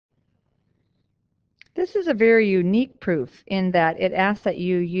This is a very unique proof in that it asks that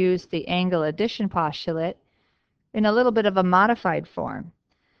you use the angle addition postulate in a little bit of a modified form.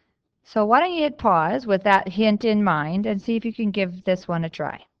 So why don't you hit pause with that hint in mind and see if you can give this one a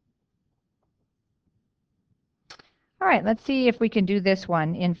try. All right, let's see if we can do this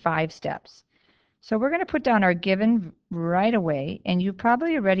one in 5 steps. So we're going to put down our given right away, and you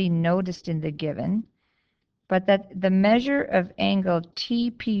probably already noticed in the given, but that the measure of angle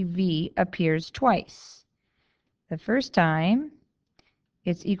TPV appears twice. The first time,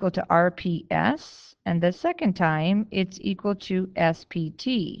 it's equal to RPS, and the second time, it's equal to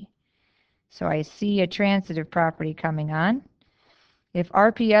SPT. So I see a transitive property coming on. If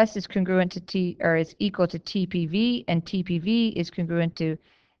RPS is congruent to is equal to TPV, and TPV is congruent to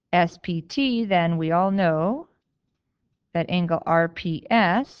SPT, then we all know that angle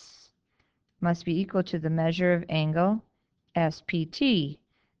RPS must be equal to the measure of angle SPT.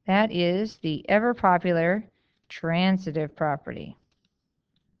 That is the ever popular transitive property.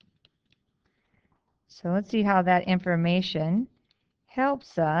 So let's see how that information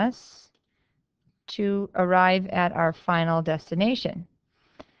helps us to arrive at our final destination.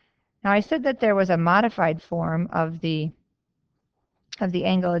 Now I said that there was a modified form of the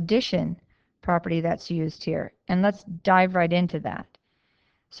angle addition property that's used here, and let's dive right into that.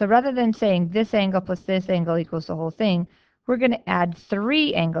 So rather than saying this angle plus this angle equals the whole thing, we're going to add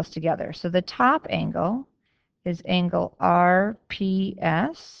 3 angles together. So the top angle is angle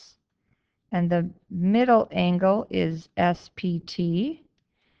RPS, and the middle angle is SPT,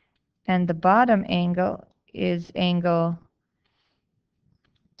 and the bottom angle is angle,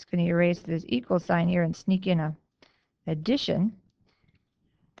 it's going to erase this equal sign here and sneak in a addition.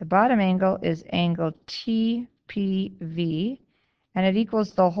 The bottom angle is angle TPV, and it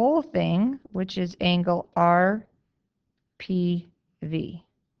equals the whole thing, which is angle RPV.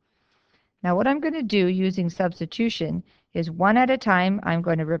 Now what I'm going to do using substitution is one at a time. I'm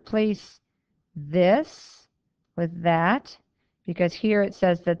going to replace this with that, because here it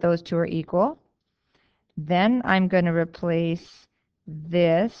says that those two are equal. Then I'm going to replace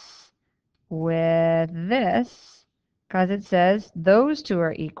this with this, because it says those two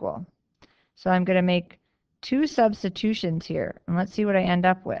are equal. So I'm going to make 2 substitutions here, and let's see what I end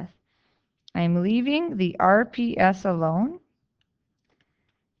up with. I'm leaving the RPS alone,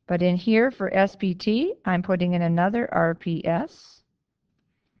 but in here for SPT, I'm putting in another RPS,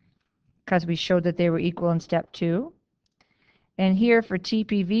 because we showed that they were equal in step 2. And here for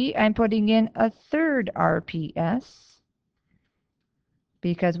TPV, I'm putting in a third RPS,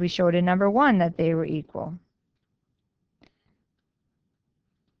 because we showed in number 1 that they were equal.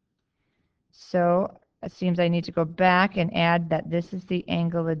 So it seems I need to go back and add that this is the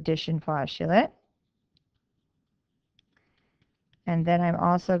angle addition postulate. And then I'm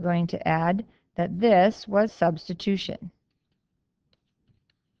also going to add that this was substitution.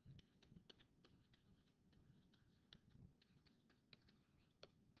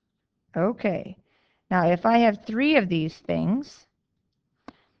 Okay, now if I have 3 of these things,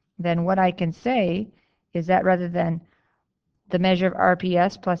 then what I can say is that rather than the measure of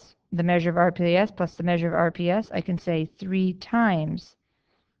RPS plus the measure of RPS plus the measure of RPS, I can say 3 times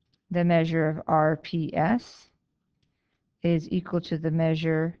the measure of RPS is equal to the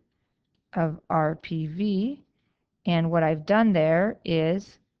measure of RPV. And what I've done there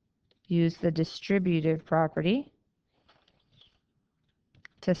is use the distributive property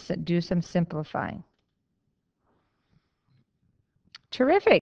to do some simplifying. Terrific.